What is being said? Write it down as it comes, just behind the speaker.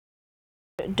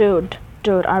dude,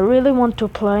 I really want to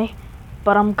play,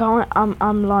 but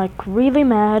I'm like really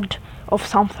mad of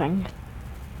something.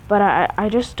 But I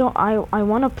just don't, I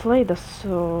want to play this,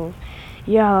 so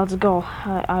yeah, let's go.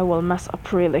 I will mess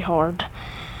up really hard.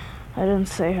 I didn't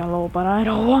say hello, but I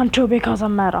don't want to because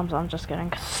I'm mad. I'm just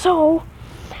kidding. So,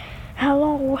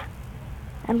 hello,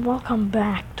 and welcome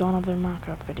back to another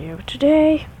Minecraft video.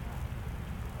 Today,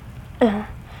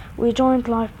 we joined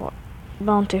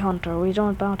Bounty Hunter. We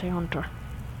joined Bounty Hunter.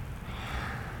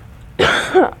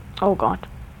 Oh god.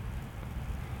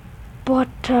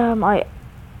 But,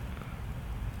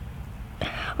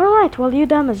 Alright, well, you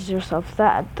damaged yourself.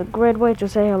 That's a great way to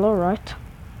say hello, right?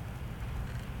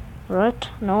 Right?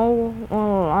 No?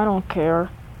 Oh, I don't care.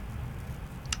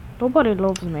 Nobody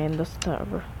loves me in this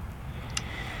server.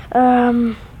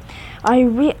 I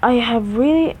really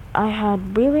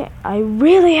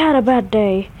had a bad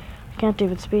day. I can't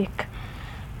even speak.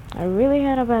 I really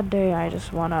had a bad day. I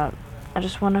just wanna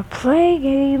play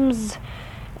games,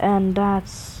 and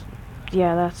that's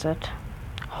it.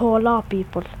 Hola,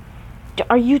 people.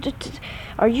 Are you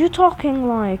talking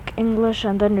like English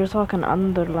and then you're talking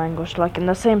another language like in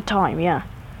the same time? Yeah.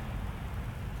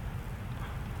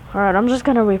 Alright, I'm just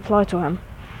gonna reply to him.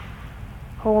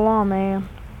 Hold on, man.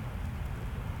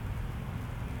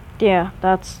 Yeah,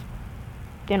 that's,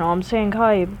 I'm saying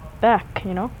hi back,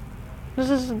 This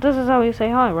is how you say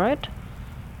hi, right?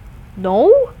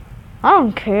 No? I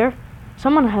don't care.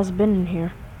 Someone has been in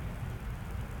here.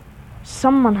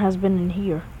 Someone has been in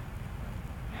here.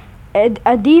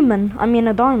 A demon. I mean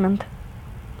a diamond.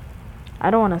 I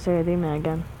don't want to say a demon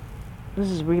again. This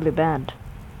is really bad.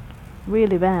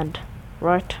 Really bad.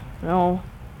 Right? No.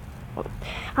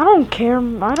 I don't care.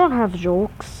 I don't have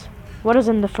jokes. What is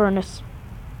in the furnace?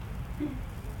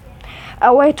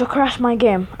 A way to crash my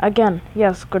game. Again.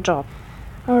 Yes, good job.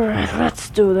 Alright, let's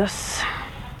do this.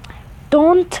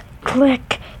 Don't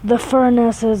click the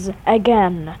furnaces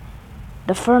again.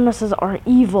 The furnaces are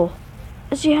evil.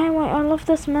 See, I love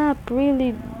this map,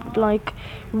 really,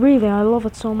 really, I love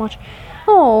it so much.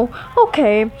 Oh,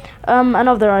 okay,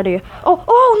 another idea.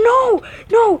 Oh,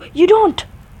 no, you don't.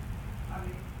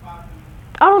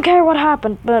 I don't care what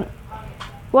happened, but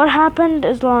what happened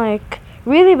is,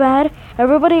 really bad.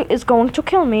 Everybody is going to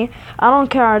kill me. I don't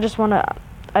care, I just wanna,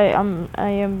 I'm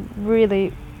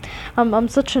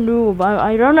such a noob.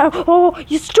 I don't know. Oh,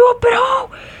 you stupid, oh!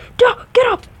 Get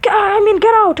up! Get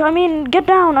out! Get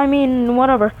down!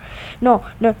 Whatever. No.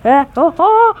 Someone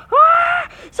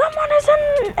is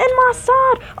in my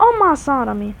side! On my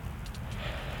side,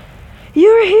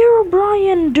 You're here,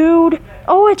 Brian, dude!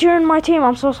 Oh, wait, you're in my team.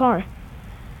 I'm so sorry.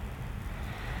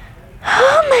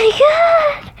 Oh my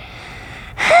god!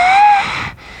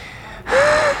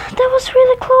 That was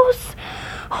really close.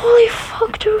 Holy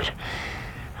fuck, dude.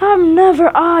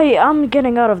 I'm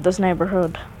getting out of this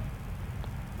neighborhood.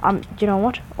 You know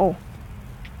what? Oh.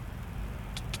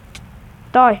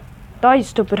 Die, you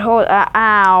stupid hoe.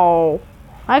 Ow.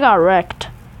 I got wrecked.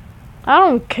 I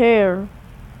don't care.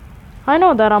 I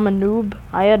know that I'm a noob.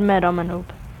 I admit I'm a noob.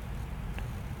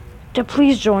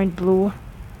 Please join blue.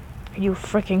 Are you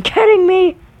freaking kidding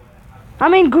me?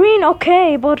 Green,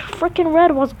 okay, but freaking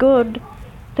red was good.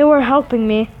 They were helping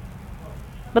me.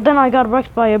 But then I got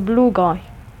wrecked by a blue guy.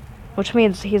 Which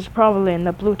means he's probably in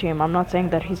the blue team. I'm not saying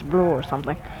that he's blue or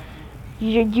something.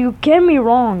 You get me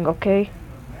wrong, okay?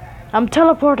 I'm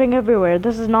teleporting everywhere.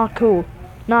 This is not cool.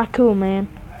 Not cool, man.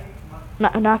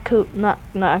 Not cool.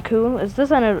 Not cool. Is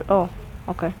this oh,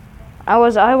 okay. I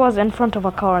was in front of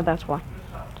a car, that's why.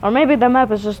 Or maybe the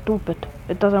map is just stupid.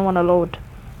 It doesn't want to load.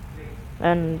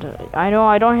 And I know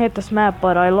I don't hate this map,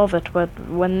 but I love it. But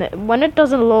when it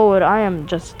doesn't load, I am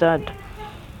just dead.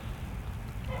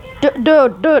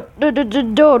 Dude,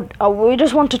 we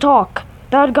just want to talk.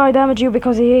 That guy damaged you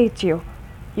because he hates you.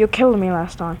 You killed me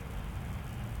last time.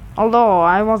 Although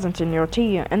I wasn't in their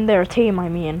team, I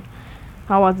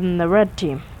was in the red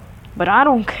team. But I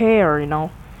don't care, I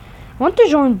want to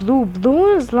join blue.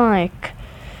 Blue is like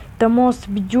the most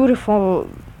beautiful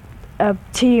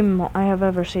team I have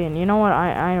ever seen. You know what?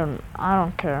 I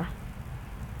don't care.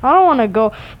 I don't want to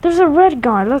go. There's a red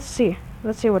guy. Let's see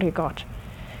what he got.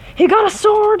 He got a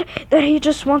sword that he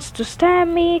just wants to stab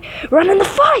me. Run in the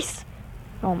face!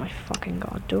 Oh my fucking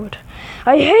god, dude.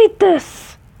 I hate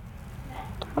this!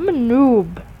 I'm a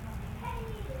noob.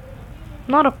 I'm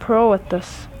not a pro at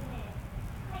this.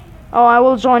 Oh, I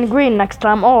will join green next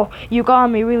time. Oh, you got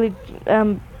me really...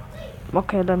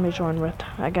 Okay, let me join red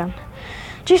again.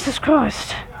 Jesus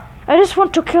Christ. I just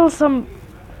want to kill some...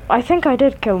 I think I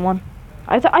did kill one.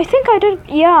 I think I did...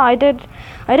 Yeah, I did.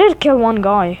 I did kill one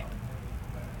guy.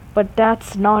 But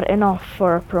that's not enough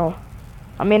for a pro.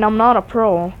 I mean, I'm not a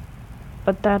pro,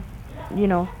 but that, you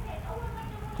know,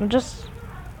 I'm just...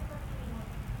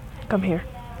 Come here.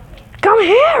 Come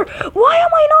here! Why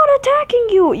am I not attacking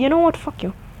you? You know what? Fuck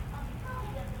you.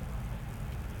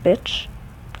 Bitch.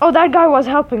 Oh, that guy was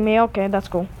helping me. Okay, that's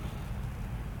cool.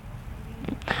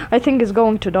 I think he's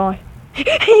going to die. He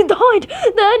died!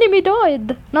 The enemy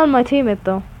died! Not my teammate,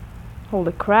 though.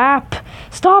 Holy crap.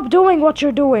 Stop doing what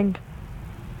you're doing.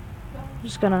 I'm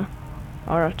just gonna...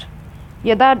 Alright.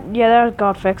 Yeah, that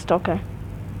got fixed. Okay.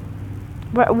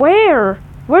 Where?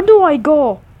 Where do I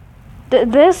go?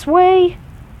 This way?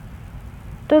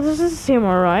 Does this seem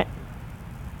alright?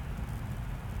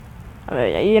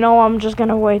 You know, I'm just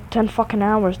gonna wait 10 fucking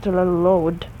hours till it'll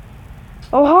load.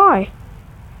 Oh, hi.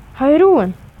 How you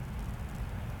doing?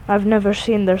 I've never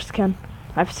seen their skin.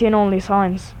 I've seen only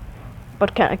signs.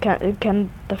 But can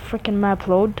the freaking map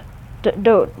load?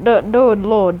 Dude,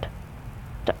 load.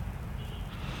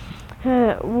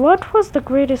 What was the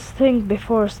greatest thing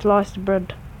before sliced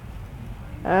bread?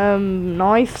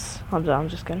 Knives? I'm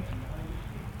just kidding.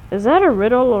 Is that a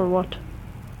riddle or what?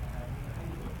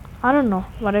 I don't know,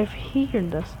 but I've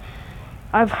heard this.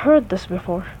 I've heard this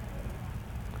before.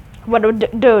 What,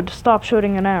 dude, stop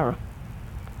shooting an arrow.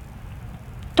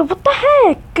 What the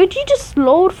heck? Could you just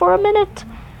load for a minute?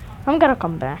 I'm gonna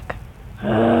come back.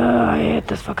 I hate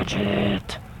this fucking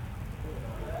shit.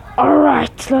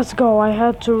 Alright, let's go. I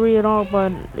had to read all,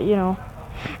 but, you know.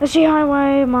 Is the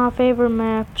highway my favorite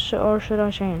map, or should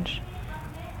I change?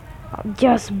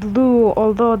 Yes, blue,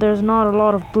 although there's not a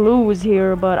lot of blues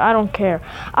here, but I don't care.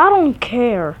 I don't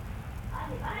care.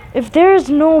 If there's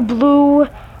no blue,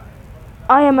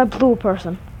 I am a blue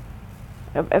person.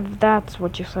 If that's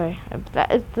what you say.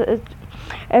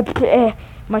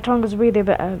 My tongue is really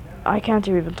bad. I can't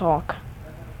even talk.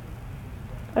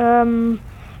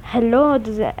 Hello,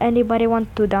 does anybody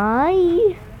want to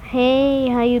die? Hey,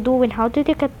 how you doing? How did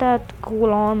you get that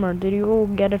cool armor? Did you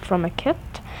get it from a kit?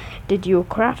 Did you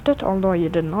craft it? Although you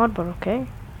did not, but okay.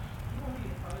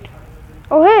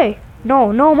 Oh, hey!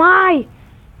 No, my!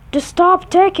 Just stop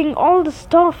taking all the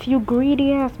stuff, you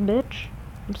greedy ass bitch.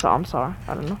 I'm sorry.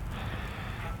 I don't know.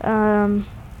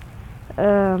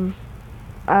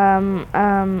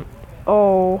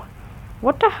 Oh.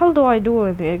 What the hell do I do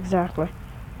with it exactly?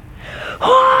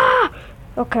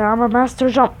 Okay, I'm a master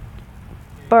jumper.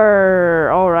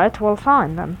 Alright, well,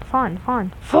 fine then. Fine!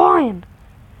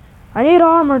 I need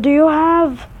armor. Do you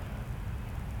have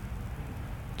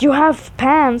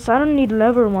pants? I don't need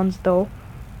leather ones though.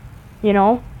 You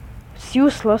know, it's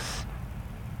useless.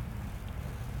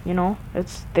 You know,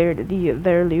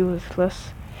 they're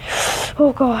useless.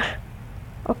 Oh god.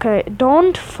 Okay,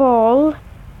 don't fall.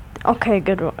 Okay,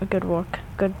 good work.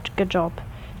 Good job.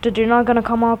 Did you not gonna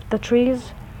come up the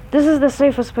trees? This is the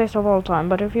safest place of all time.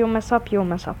 But if you mess up, you'll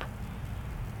mess up.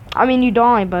 I mean, you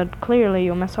die, but clearly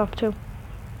you mess up too.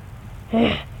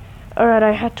 Alright,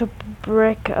 I had to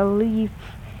break a leaf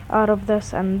out of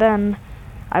this, and then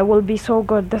I will be so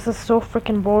good. This is so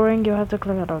freaking boring. You have to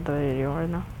click out of the video right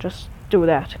now. Just do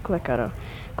that. Click out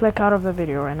of the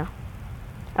video right now.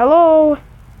 Hello?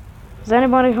 Is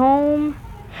anybody home?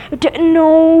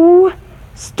 No!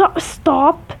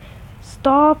 Stop!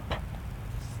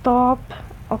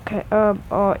 Okay,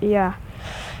 yeah.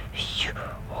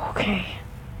 Okay.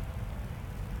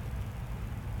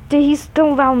 He's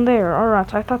still down there.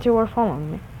 Alright, I thought you were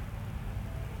following me.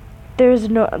 There's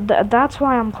no... that's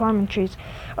why I'm climbing trees.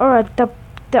 Alright, the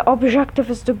objective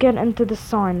is to get into the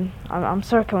sign. I'm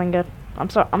circling it. I'm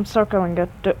circling it.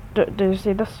 Do you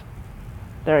see this?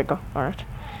 There you go. Alright.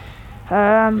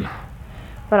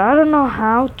 But I don't know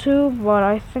how to, but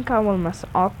I think I will mess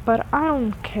up. But I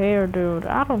don't care, dude.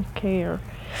 I don't care.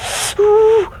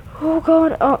 Ooh, oh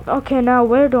god. Oh, okay, now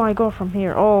where do I go from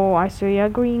here? Oh, I see a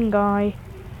green guy.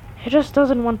 He just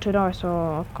doesn't want to die, so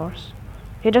of course.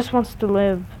 He just wants to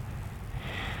live.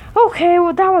 Okay,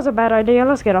 well that was a bad idea.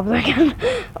 Let's get up there again.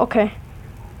 Okay.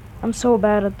 I'm so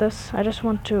bad at this. I just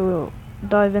want to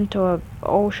dive into an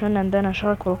ocean and then a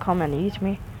shark will come and eat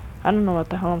me. I don't know what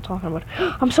the hell I'm talking about.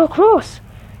 I'm so close!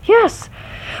 Yes!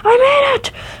 I made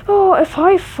it! Oh, if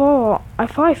I fell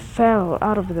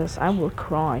out of this, I will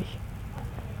cry.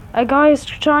 A guy is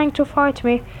trying to fight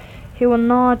me. He will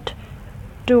not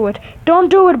do it. Don't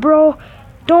do it, bro!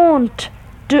 Don't!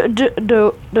 Dude!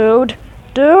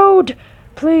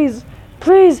 Please!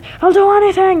 I'll do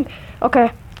anything!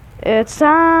 Okay. It's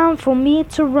time for me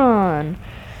to run.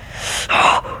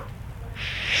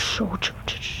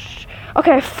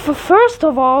 Okay, first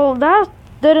of all, that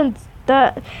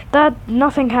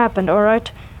nothing happened,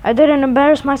 alright? I didn't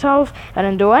embarrass myself, I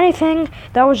didn't do anything,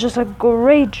 that was just a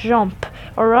great jump,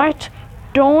 alright?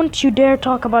 Don't you dare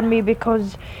talk about me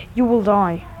because you will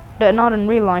die. Not in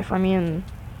real life, I mean.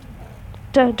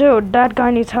 Dude, that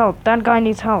guy needs help. That guy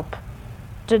needs help.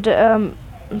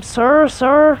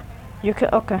 Sir, you can.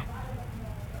 Okay.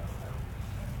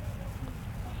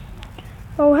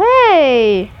 Oh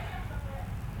hey!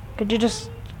 Could you just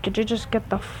get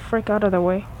the frick out of the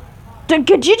way?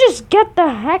 Could you just get the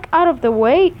heck out of the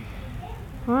way?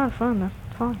 Alright, fine then.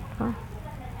 Fine.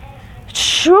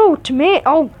 Shoot me!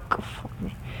 Oh, fuck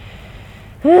me.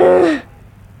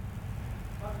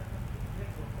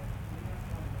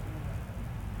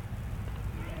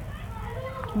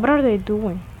 What are they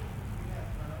doing?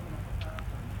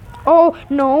 Oh,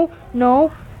 no,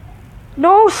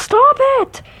 stop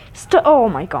it! Oh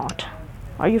my god.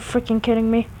 Are you freaking kidding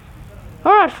me?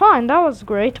 Alright, fine, that was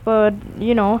great, but,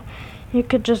 you know, you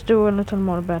could just do a little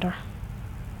more better.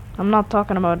 I'm not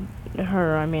talking about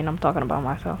her, I mean, I'm talking about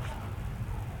myself.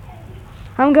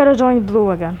 I'm gonna join blue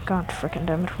again. God freaking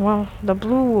damn it. Well, the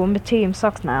blue team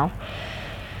sucks now.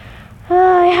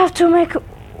 I have to make...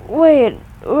 Wait,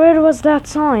 where was that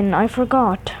sign? I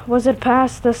forgot. Was it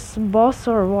past this bus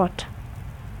or what?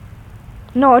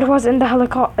 No, it was in the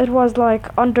helicopter. It was like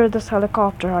under this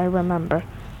helicopter, I remember.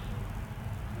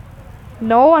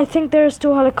 No, I think there's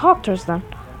 2 helicopters then.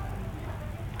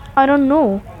 I don't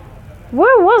know.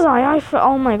 Where was I?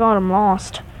 Oh my god, I'm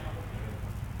lost.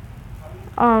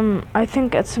 I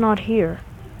think it's not here.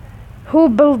 Who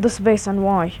built this base and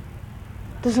why?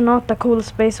 This is not the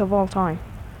coolest base of all time.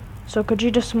 So could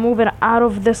you just move it out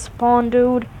of this spawn,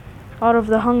 dude? Out of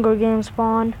the Hunger Games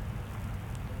spawn?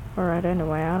 Alright,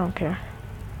 anyway, I don't care.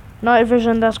 Night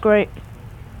vision, that's great.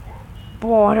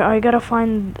 Boy, I gotta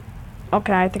find...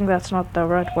 Okay, I think that's not the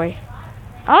right way.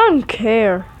 I don't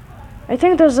care. I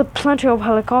think there's plenty of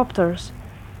helicopters.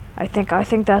 I think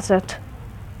that's it.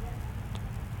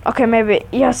 Okay, maybe.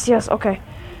 Yes, okay.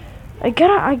 I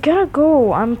gotta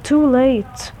go. I'm too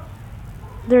late.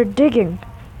 They're digging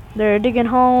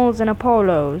holes in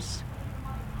Apollos.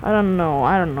 I don't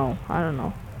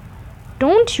know.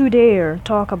 Don't you dare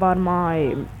talk about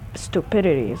my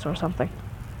stupidities or something.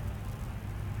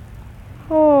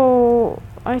 Oh,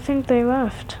 I think they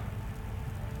left.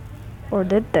 Or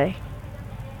did they?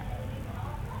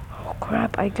 Oh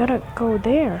crap, I gotta go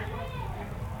there.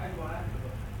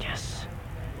 Yes.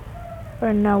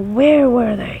 Right now, where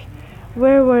were they?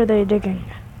 Where were they digging?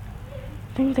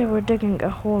 I think they were digging a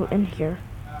hole in here.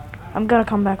 I'm gonna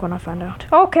come back when I find out.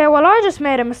 Okay, well I just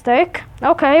made a mistake.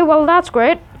 Okay, well that's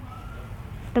great.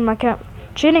 Then my cat...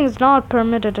 Cheating is not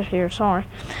permitted here, sorry.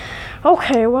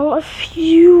 Okay, well if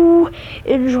you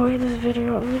enjoyed this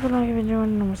video, leave a like if you enjoyed,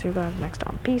 and we'll see you guys next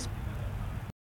time. Peace.